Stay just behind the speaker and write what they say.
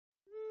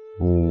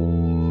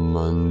Om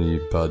Mani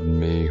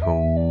Padme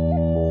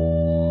Hum,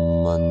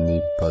 Om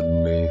Mani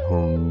Padme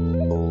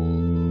Hum,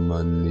 Om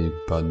Mani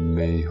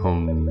Padme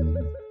Hum.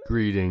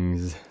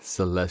 Greetings,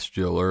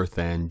 celestial earth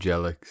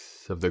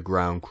angelics of the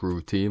ground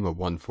crew team of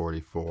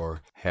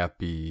 144.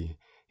 Happy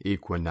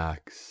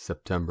Equinox,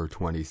 September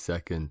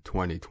 22nd,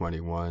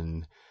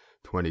 2021,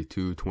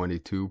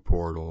 2222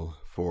 portal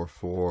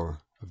 44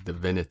 of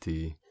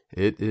divinity.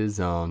 It is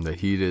on, the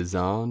heat is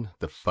on,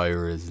 the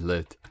fire is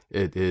lit.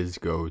 It is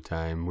go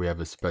time. We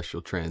have a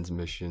special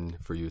transmission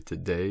for you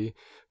today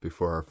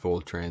before our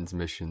full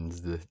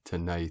transmissions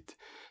tonight.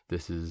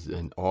 This is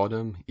an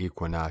autumn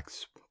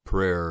equinox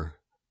prayer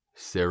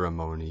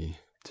ceremony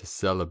to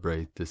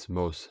celebrate this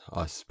most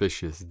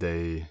auspicious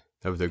day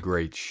of the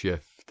great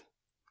shift.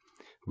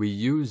 We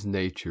use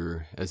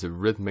nature as a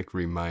rhythmic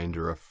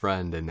reminder, a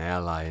friend, an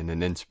ally, and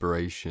an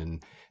inspiration.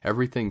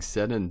 Everything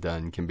said and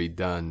done can be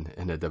done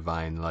in a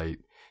divine light.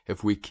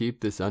 If we keep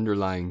this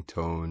underlying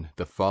tone,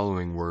 the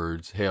following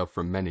words hail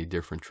from many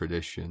different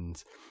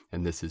traditions,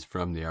 and this is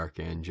from the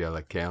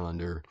Archangelic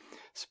Calendar.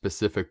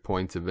 Specific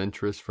points of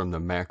interest from the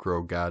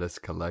Macro Goddess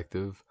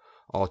Collective.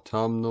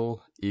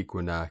 Autumnal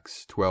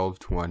Equinox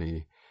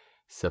 1220,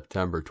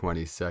 September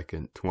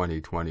 22nd,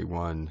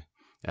 2021.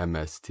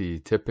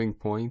 MST, tipping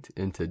point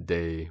into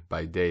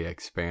day-by-day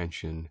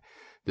expansion.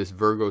 This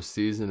Virgo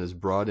season is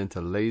brought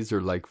into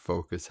laser-like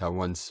focus how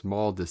one's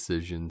small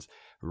decisions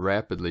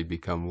rapidly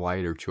become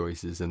wider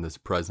choices in this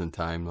present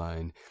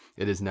timeline.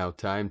 It is now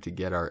time to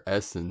get our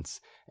essence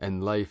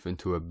and life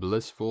into a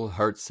blissful,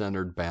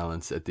 heart-centered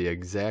balance at the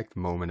exact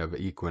moment of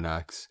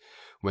equinox,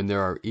 when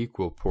there are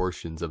equal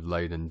portions of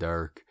light and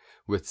dark.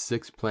 With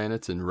 6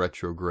 planets in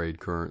retrograde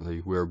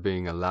currently, we are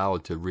being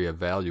allowed to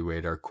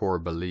reevaluate our core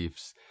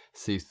beliefs,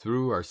 see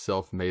through our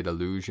self-made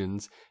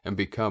illusions, and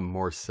become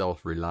more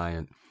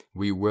self-reliant.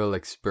 We will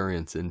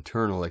experience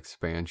internal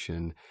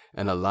expansion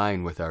and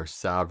align with our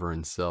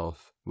sovereign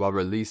self, while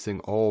releasing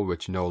all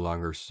which no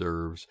longer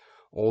serves.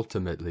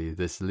 Ultimately,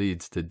 this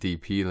leads to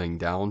deep healing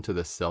down to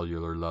the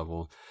cellular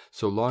level,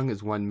 so long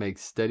as one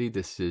makes steady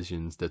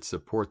decisions that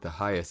support the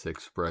highest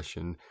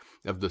expression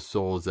of the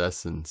soul's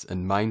essence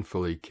and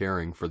mindfully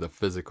caring for the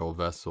physical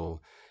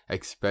vessel.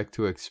 Expect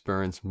to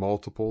experience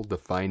multiple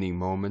defining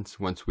moments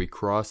once we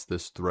cross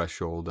this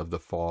threshold of the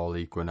fall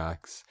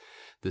equinox.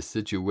 The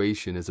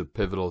situation is a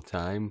pivotal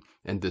time,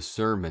 and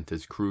discernment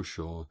is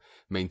crucial.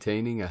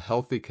 Maintaining a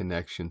healthy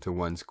connection to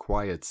one's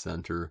quiet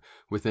center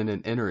within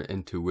an inner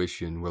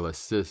intuition will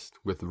assist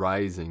with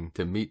rising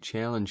to meet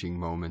challenging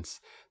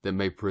moments that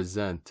may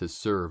present to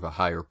serve a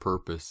higher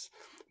purpose.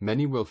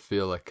 Many will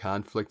feel a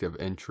conflict of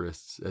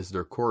interests as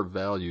their core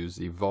values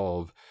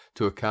evolve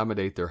to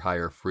accommodate their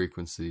higher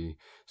frequency,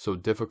 so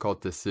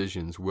difficult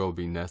decisions will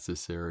be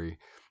necessary.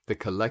 The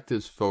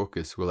collective's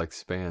focus will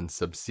expand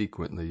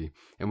subsequently,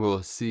 and we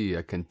will see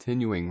a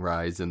continuing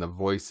rise in the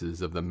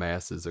voices of the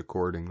masses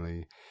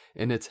accordingly.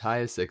 In its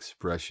highest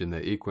expression,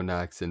 the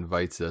equinox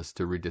invites us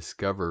to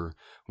rediscover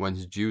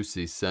one's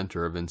juicy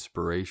center of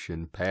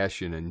inspiration,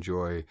 passion, and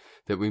joy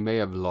that we may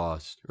have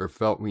lost or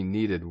felt we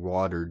needed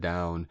watered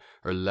down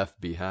or left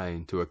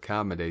behind to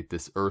accommodate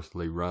this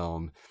earthly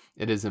realm.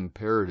 It is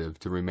imperative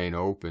to remain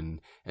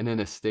open and in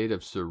a state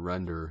of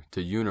surrender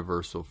to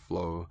universal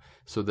flow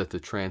so that the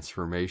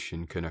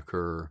transformation can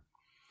occur.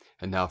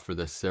 And now for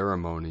the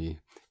ceremony.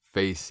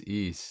 Face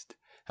east.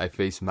 I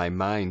face my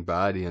mind,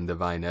 body, and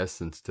divine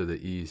essence to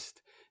the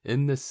east.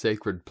 In this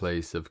sacred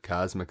place of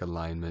cosmic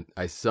alignment,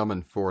 I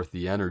summon forth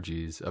the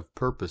energies of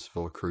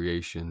purposeful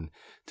creation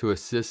to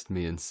assist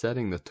me in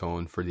setting the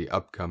tone for the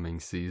upcoming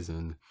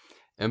season.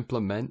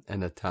 Implement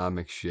an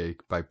atomic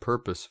shake by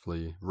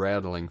purposefully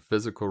rattling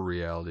physical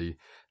reality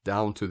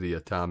down to the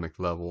atomic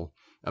level.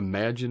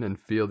 Imagine and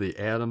feel the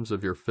atoms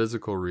of your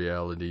physical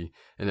reality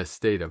in a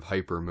state of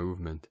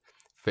hyper-movement.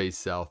 Face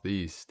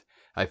southeast.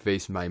 I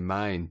face my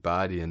mind,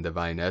 body, and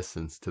divine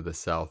essence to the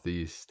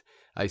southeast.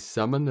 I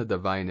summon the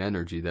divine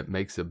energy that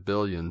makes a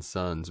billion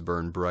suns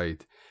burn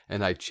bright,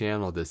 and I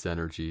channel this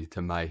energy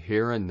to my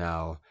here and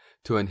now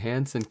to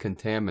enhance and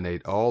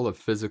contaminate all of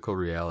physical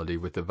reality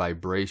with the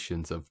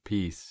vibrations of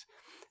peace.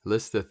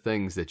 List the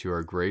things that you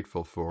are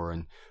grateful for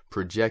and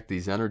project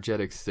these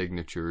energetic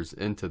signatures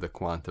into the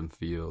quantum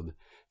field.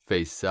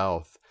 Face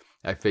south.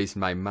 I face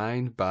my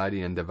mind,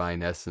 body, and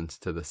divine essence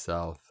to the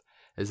south.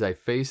 As I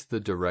face the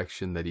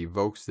direction that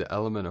evokes the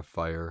element of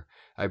fire,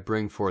 I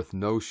bring forth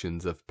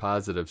notions of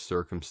positive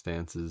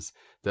circumstances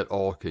that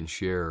all can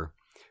share.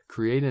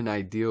 Create an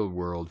ideal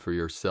world for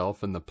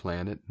yourself and the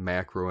planet,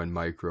 macro and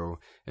micro,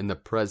 in the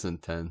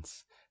present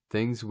tense.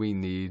 Things we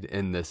need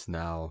in this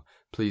now.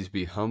 Please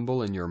be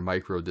humble in your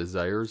micro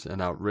desires and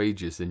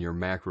outrageous in your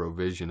macro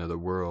vision of the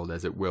world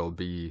as it will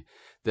be.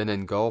 Then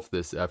engulf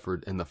this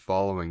effort in the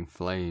following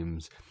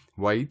flames: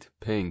 white,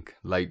 pink,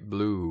 light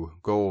blue,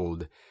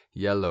 gold,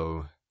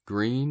 yellow,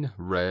 green,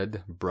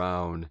 red,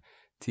 brown,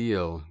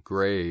 teal,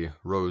 gray,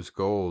 rose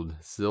gold,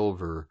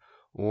 silver,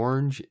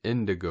 orange,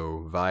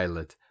 indigo,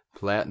 violet,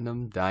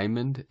 platinum,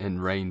 diamond,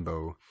 and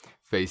rainbow.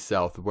 Face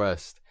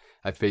southwest.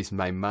 I face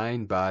my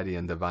mind, body,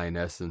 and divine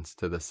essence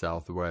to the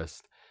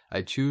southwest.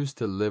 I choose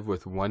to live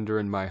with wonder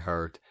in my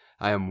heart.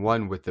 I am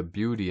one with the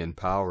beauty and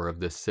power of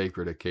this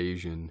sacred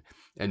occasion.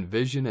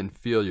 Envision and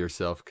feel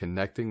yourself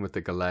connecting with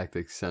the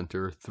galactic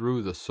center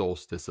through the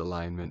solstice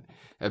alignment.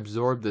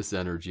 Absorb this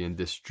energy and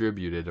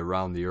distribute it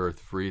around the earth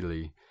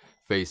freely.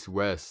 Face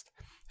west.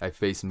 I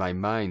face my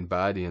mind,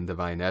 body, and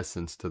divine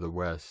essence to the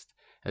west.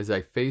 As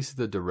I face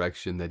the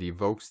direction that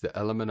evokes the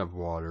element of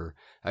water,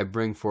 I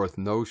bring forth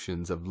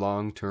notions of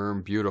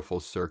long-term, beautiful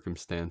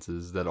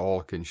circumstances that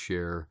all can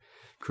share.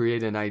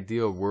 Create an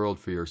ideal world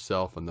for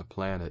yourself on the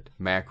planet,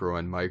 macro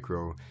and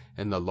micro,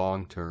 in the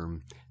long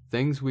term.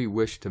 Things we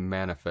wish to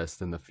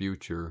manifest in the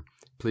future.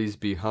 Please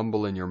be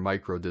humble in your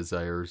micro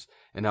desires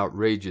and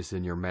outrageous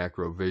in your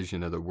macro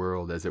vision of the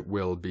world as it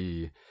will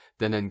be.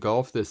 Then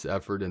engulf this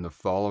effort in the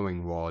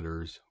following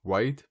waters: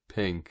 white,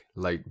 pink,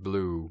 light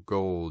blue,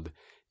 gold,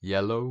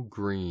 yellow,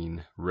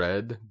 green,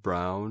 red,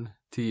 brown,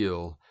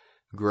 teal,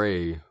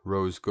 gray,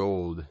 rose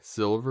gold,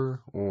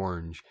 silver,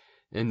 orange,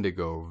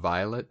 indigo,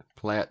 violet,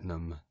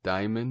 platinum,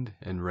 diamond,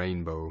 and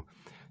rainbow.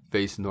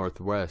 Face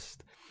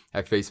northwest.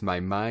 I face my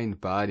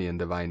mind, body, and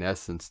divine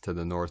essence to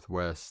the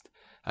northwest.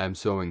 I am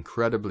so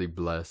incredibly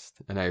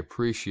blessed, and I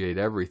appreciate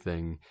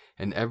everything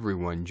and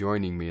everyone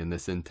joining me in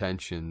this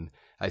intention.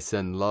 I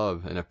send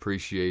love and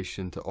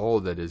appreciation to all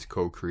that is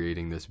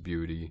co-creating this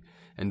beauty.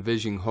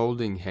 Envision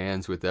holding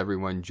hands with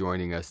everyone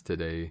joining us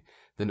today.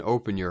 Then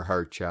open your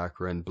heart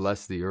chakra and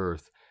bless the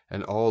earth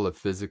and all of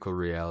physical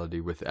reality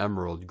with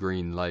emerald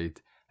green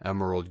light,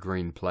 emerald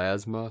green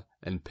plasma,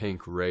 and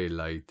pink ray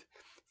light.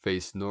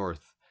 Face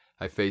north.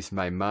 I face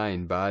my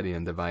mind, body,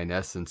 and divine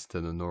essence to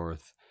the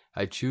north.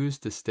 I choose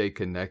to stay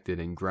connected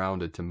and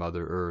grounded to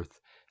Mother Earth.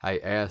 I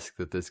ask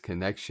that this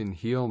connection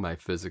heal my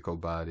physical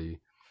body.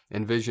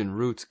 Envision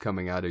roots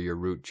coming out of your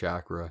root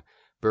chakra.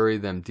 Bury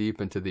them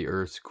deep into the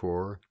Earth's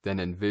core. Then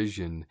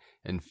envision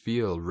and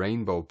feel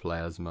rainbow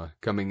plasma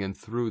coming in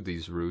through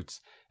these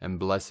roots and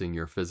blessing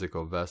your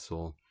physical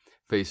vessel.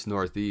 Face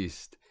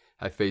northeast.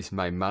 I face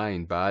my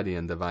mind, body,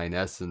 and divine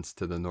essence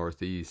to the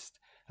northeast.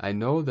 I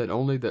know that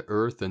only the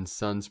earth and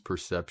sun's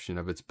perception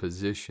of its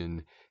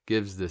position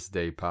gives this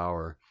day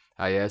power.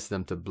 I ask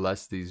them to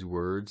bless these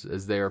words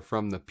as they are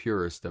from the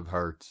purest of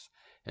hearts.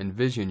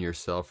 Envision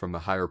yourself from a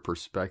higher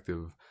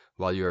perspective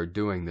while you are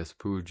doing this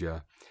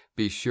puja.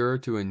 Be sure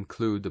to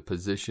include the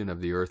position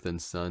of the earth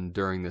and sun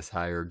during this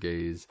higher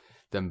gaze.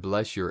 Then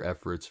bless your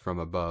efforts from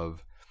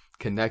above.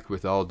 Connect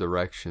with all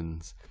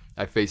directions.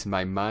 I face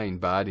my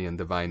mind, body, and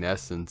divine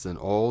essence in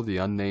all the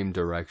unnamed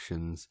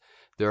directions.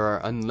 There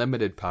are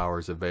unlimited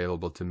powers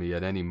available to me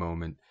at any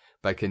moment.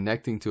 By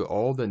connecting to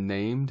all the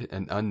named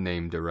and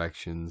unnamed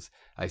directions,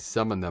 I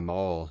summon them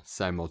all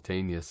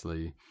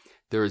simultaneously.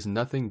 There is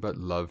nothing but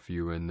love for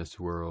you in this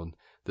world.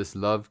 This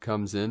love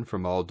comes in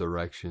from all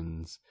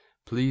directions.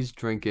 Please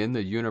drink in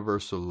the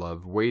universal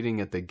love waiting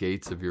at the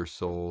gates of your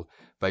soul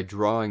by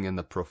drawing in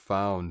the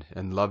profound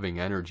and loving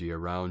energy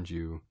around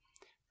you.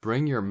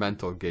 Bring your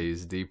mental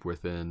gaze deep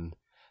within.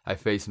 I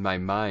face my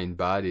mind,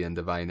 body, and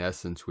divine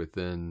essence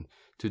within.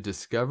 To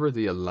discover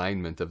the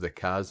alignment of the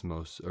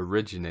cosmos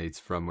originates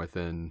from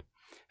within.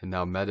 And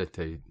now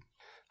meditate.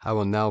 I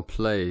will now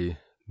play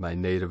my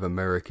Native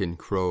American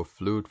crow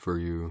flute for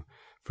you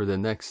for the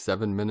next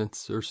 7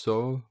 minutes or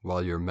so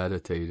while you're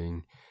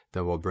meditating.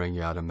 Then we'll bring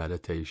you out of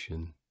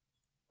meditation.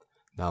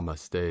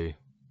 Namaste.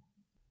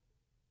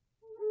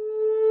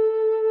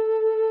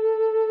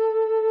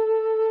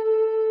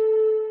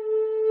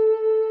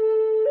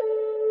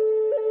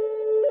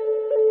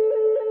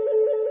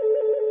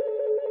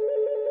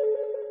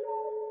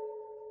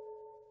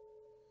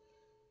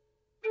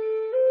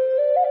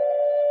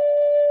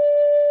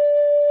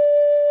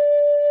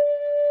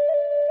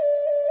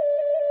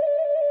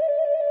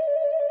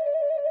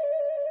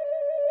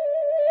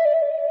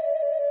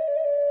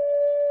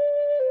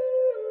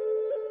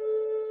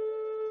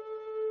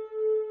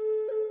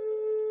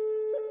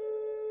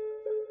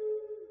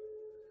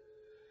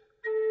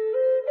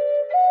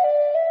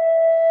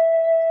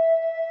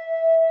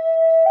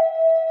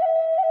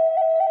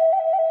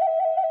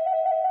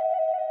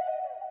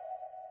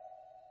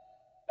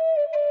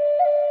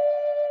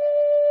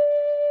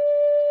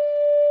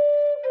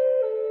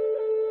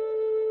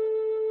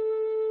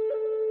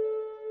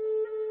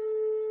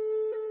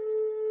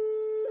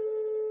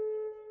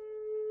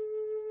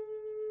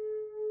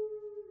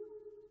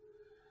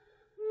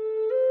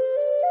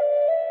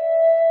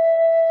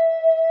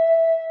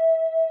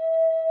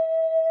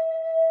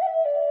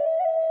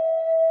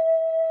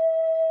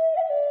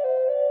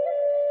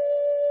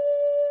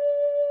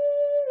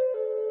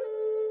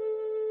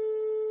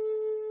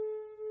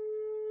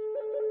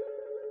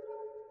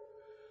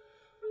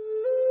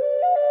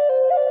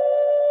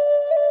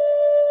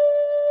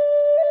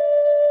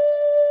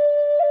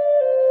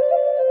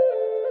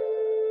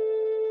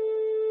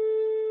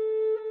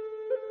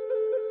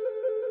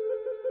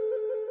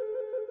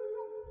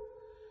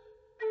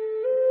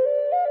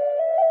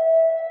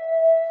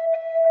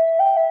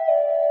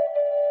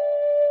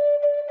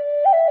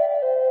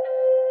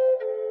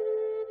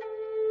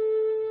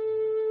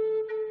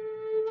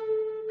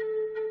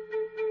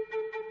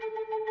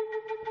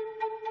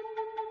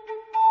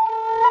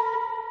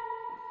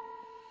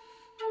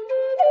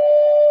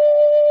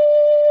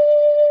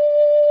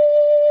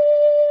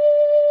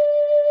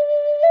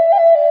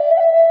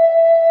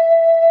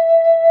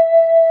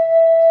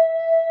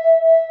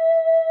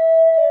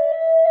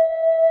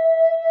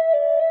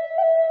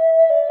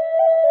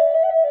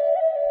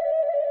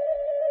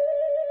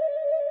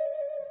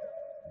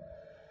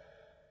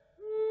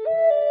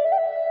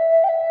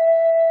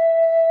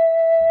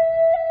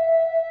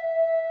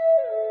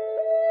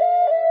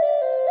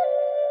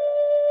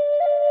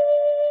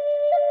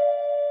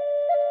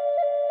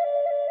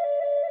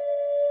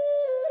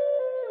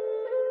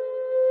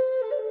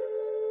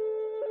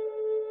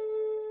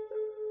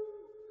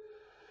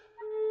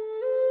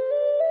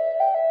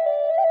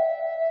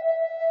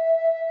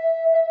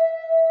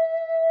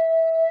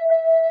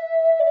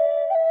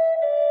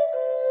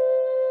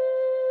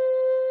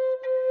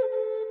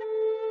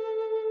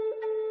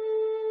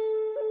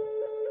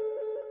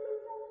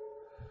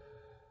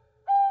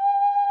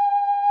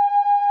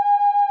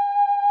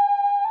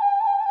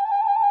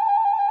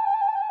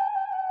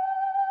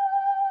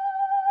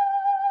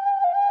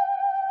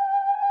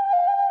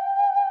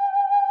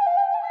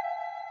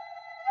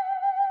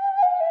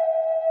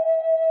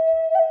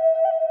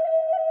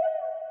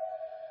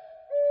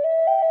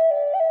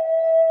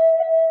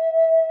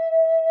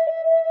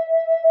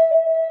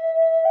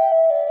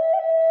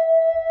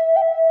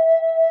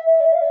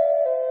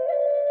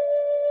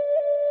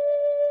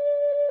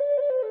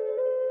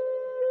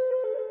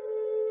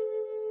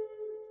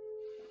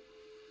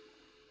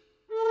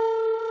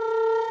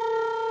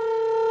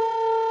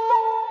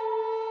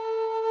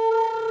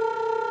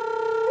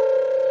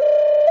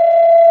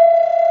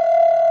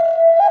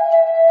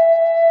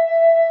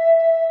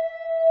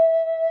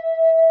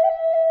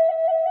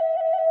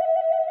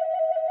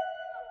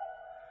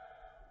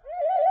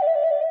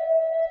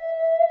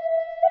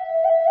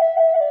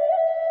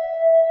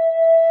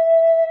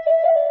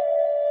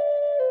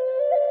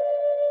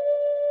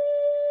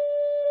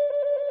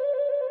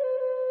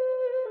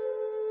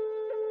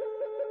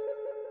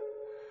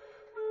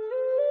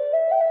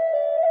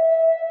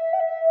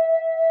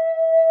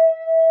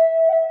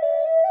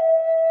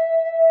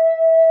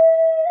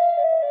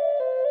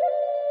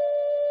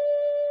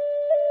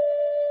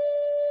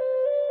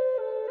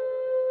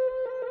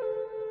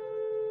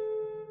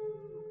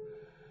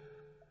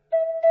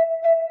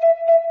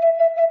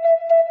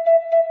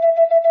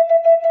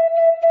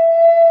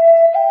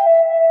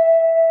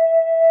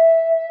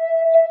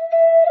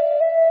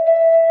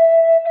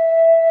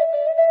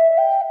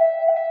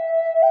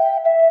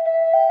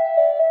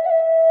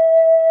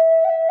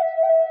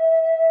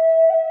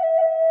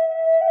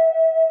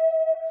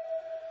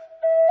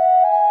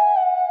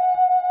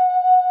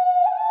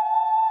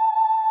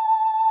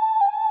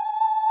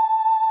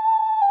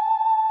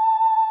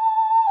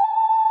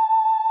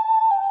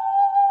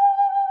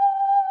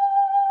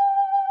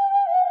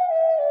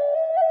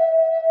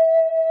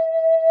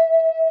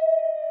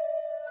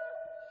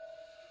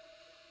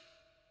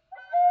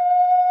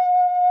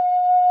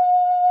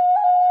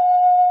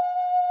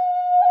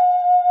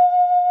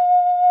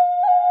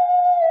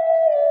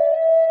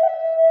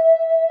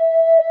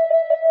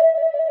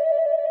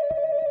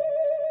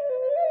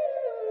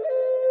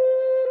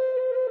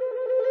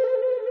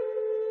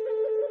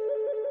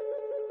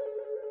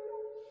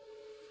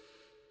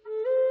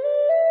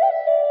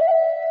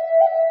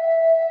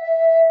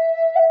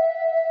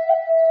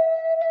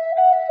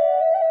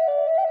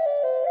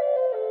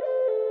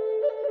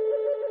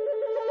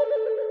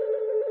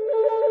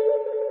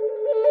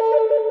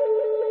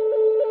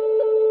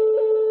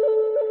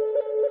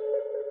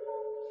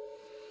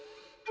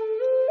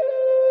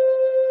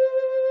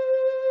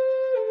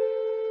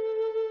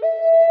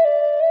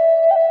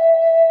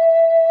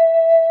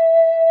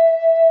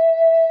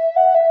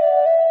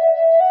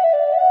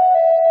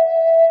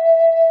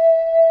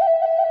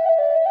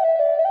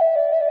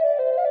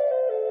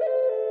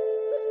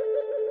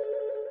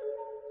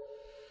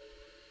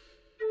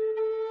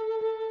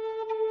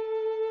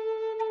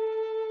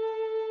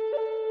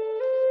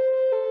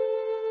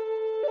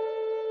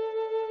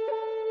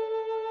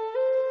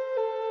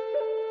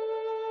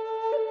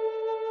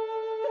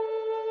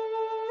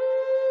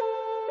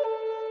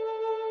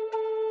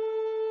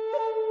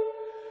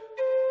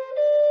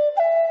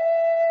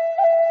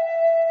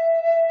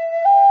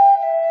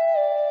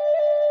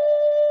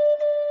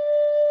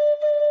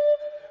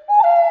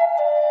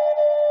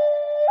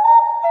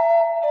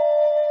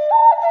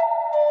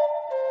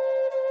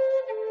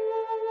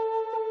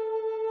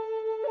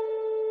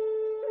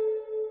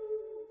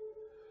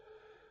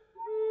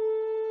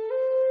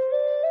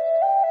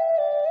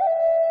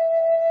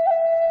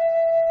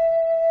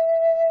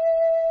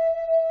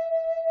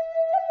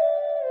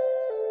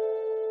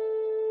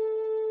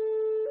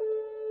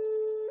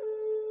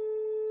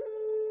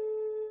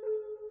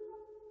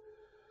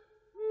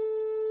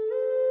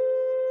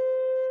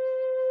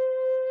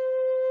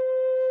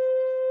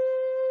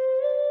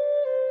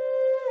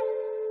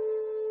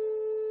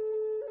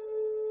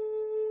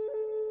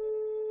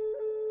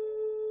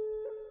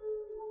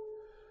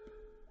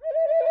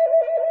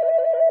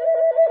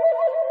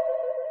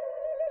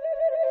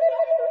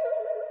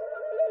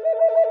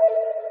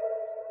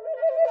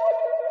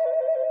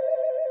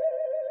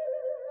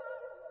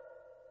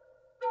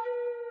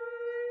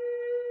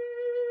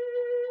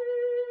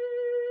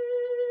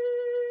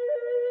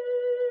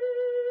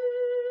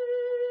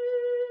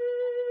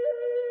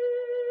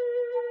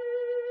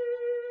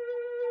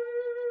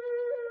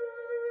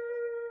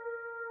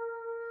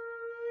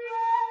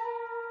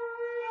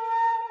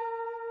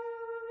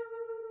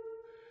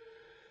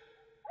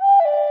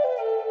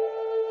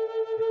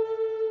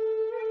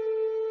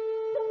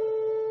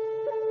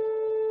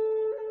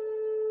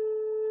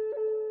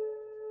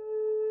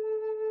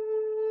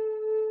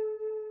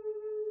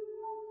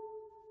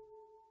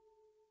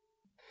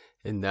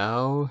 And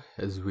now,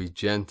 as we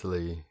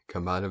gently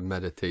come out of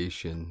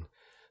meditation,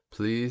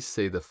 please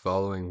say the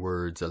following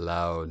words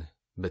aloud.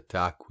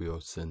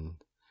 Mitaquiosin,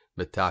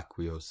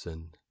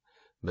 Mitaquiosin,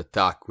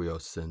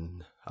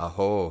 Mitaquiosin,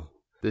 Aho.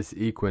 This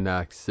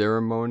equinox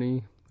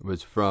ceremony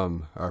was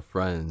from our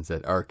friends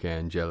at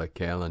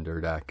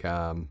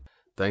archangelicalendar.com.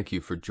 Thank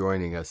you for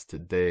joining us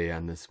today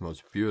on this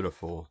most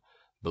beautiful,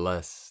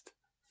 blessed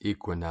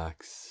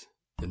equinox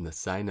in the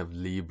sign of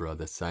Libra,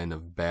 the sign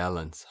of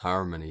balance,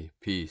 harmony,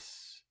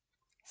 peace,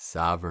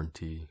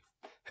 sovereignty.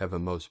 Have a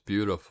most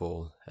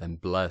beautiful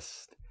and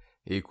blessed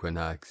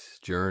equinox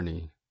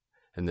journey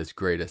in this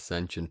great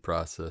ascension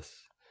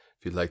process.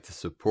 If you'd like to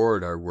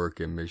support our work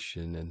and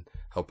mission and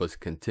help us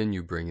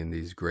continue bringing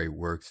these great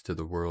works to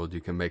the world,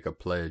 you can make a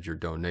pledge or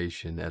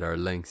donation at our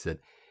links at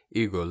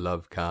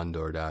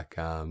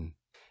egolovecondor.com.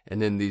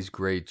 And in these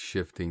great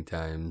shifting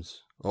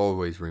times,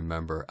 always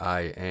remember,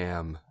 I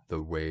am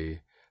the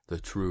way, the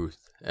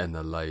truth, and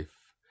the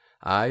life.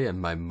 I and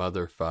my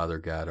Mother, Father,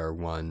 God are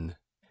one.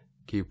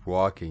 Keep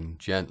walking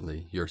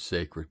gently your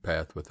sacred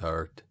path with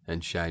heart,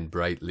 and shine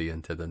brightly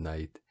into the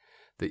night.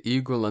 The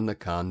eagle and the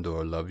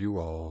condor love you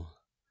all.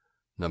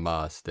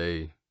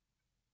 Namaste.